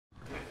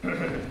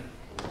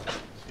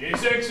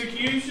Is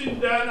execution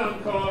done on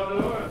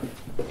corridor?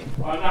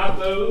 Are not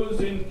those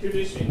in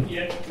commission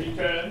yet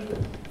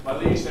returned? My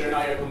liege, they are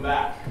not yet come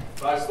back.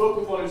 But I spoke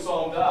with one who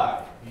saw him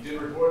die. He did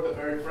report that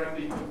very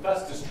frankly he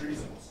confessed his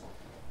treasons.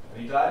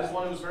 And he died as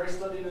one who was very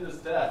sudden in his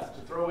death,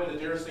 to throw away the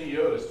dearest thing he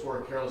owed us for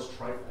a careless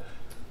trifle.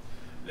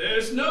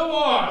 There's no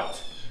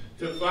art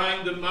to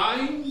find the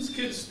mind's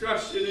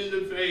construction in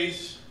the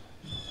face.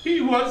 He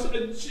was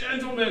a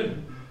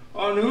gentleman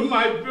on whom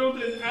I built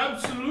an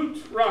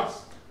absolute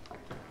trust.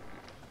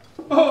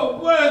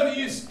 Oh,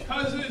 worthiest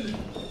cousin,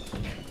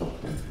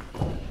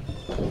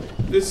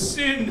 the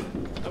sin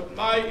of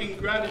my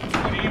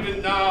ingratitude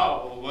even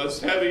now was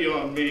heavy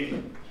on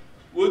me.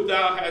 Would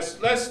thou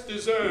hast less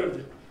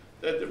deserved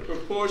that the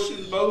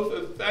proportion both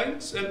of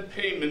thanks and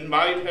payment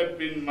might have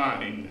been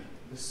mine.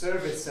 The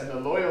service and the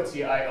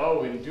loyalty I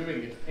owe in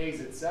doing it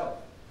pays itself.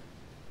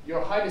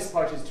 Your Highness'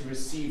 part is to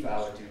receive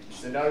our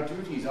duties, and our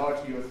duties are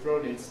to your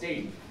throne and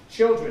state,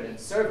 children and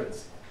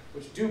servants,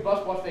 which do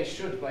but what they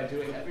should by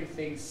doing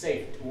everything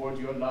safe toward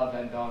your love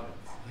and honor.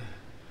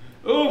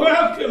 Oh,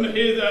 welcome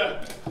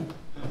hither.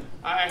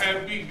 I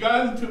have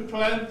begun to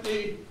plant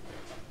thee,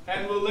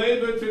 and will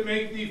labor to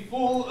make thee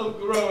full of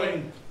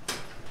growing.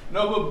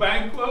 Noble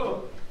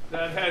Banquo,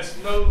 that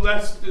hast no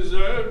less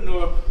deserved,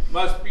 nor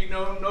must be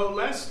known no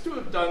less to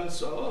have done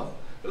so,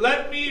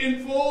 let me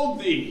enfold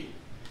thee,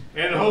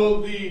 and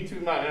hold thee to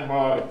my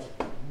heart.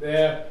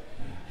 There.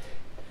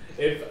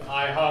 If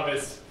I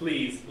harvest,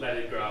 please let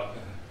it grow.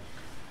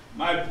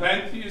 My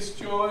plenteous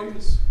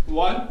joys,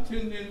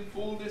 wanton in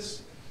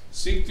fullness,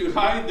 seek to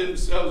hide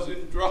themselves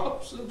in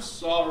drops of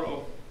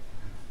sorrow.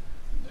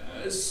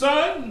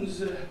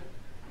 Sons,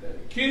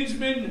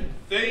 kinsmen,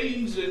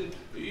 thanes, and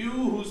you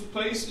whose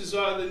places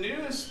are the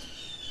nearest,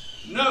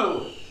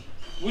 no,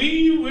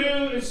 we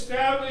will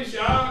establish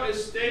our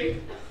estate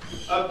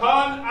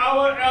upon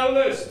our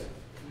eldest,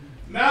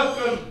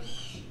 Malcolm,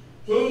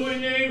 whom we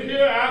name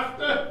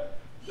hereafter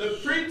the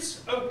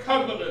Prince of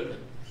Cumberland.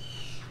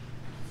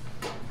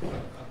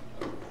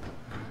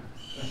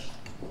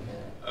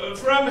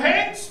 From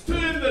hence to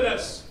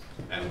Inverness,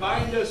 and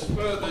bind us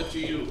further to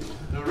you.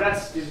 The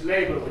rest is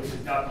labor which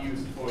is not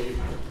used for you.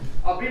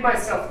 I'll be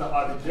myself the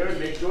harbinger, and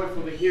make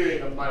joyful the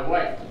hearing of my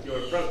wife at your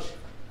approach.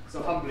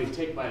 So humbly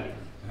take my leave.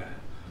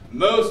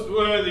 Most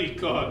worthy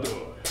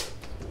Cawdor.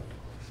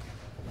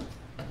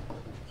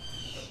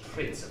 The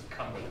Prince of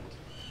Cumberland.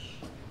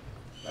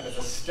 That is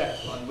a step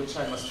on which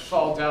I must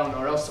fall down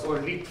or else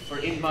o'erleap, for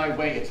in my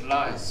way it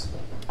lies.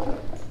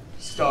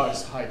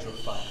 Stars hide your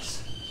fires.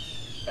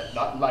 Let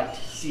not light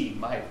see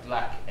my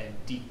black and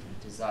deepened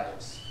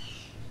desires.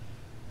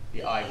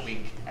 The eye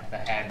wink at the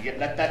hand, yet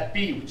let that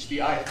be which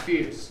the eye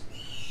fears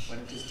when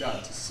it is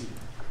done to see.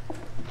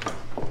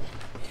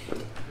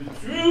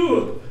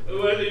 True,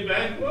 worthy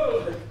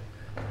Banquo.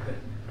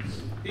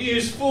 He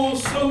is full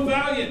so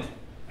valiant,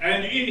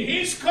 and in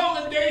his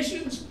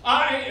commendations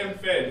I am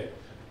fed.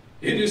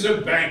 It is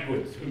a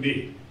banquet to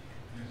me.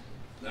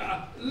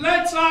 Now,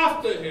 let's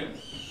after him,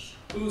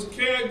 whose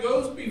care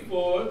goes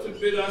before to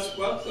bid us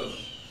welcome.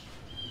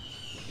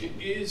 It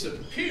is a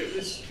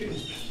peerless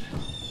kinsman.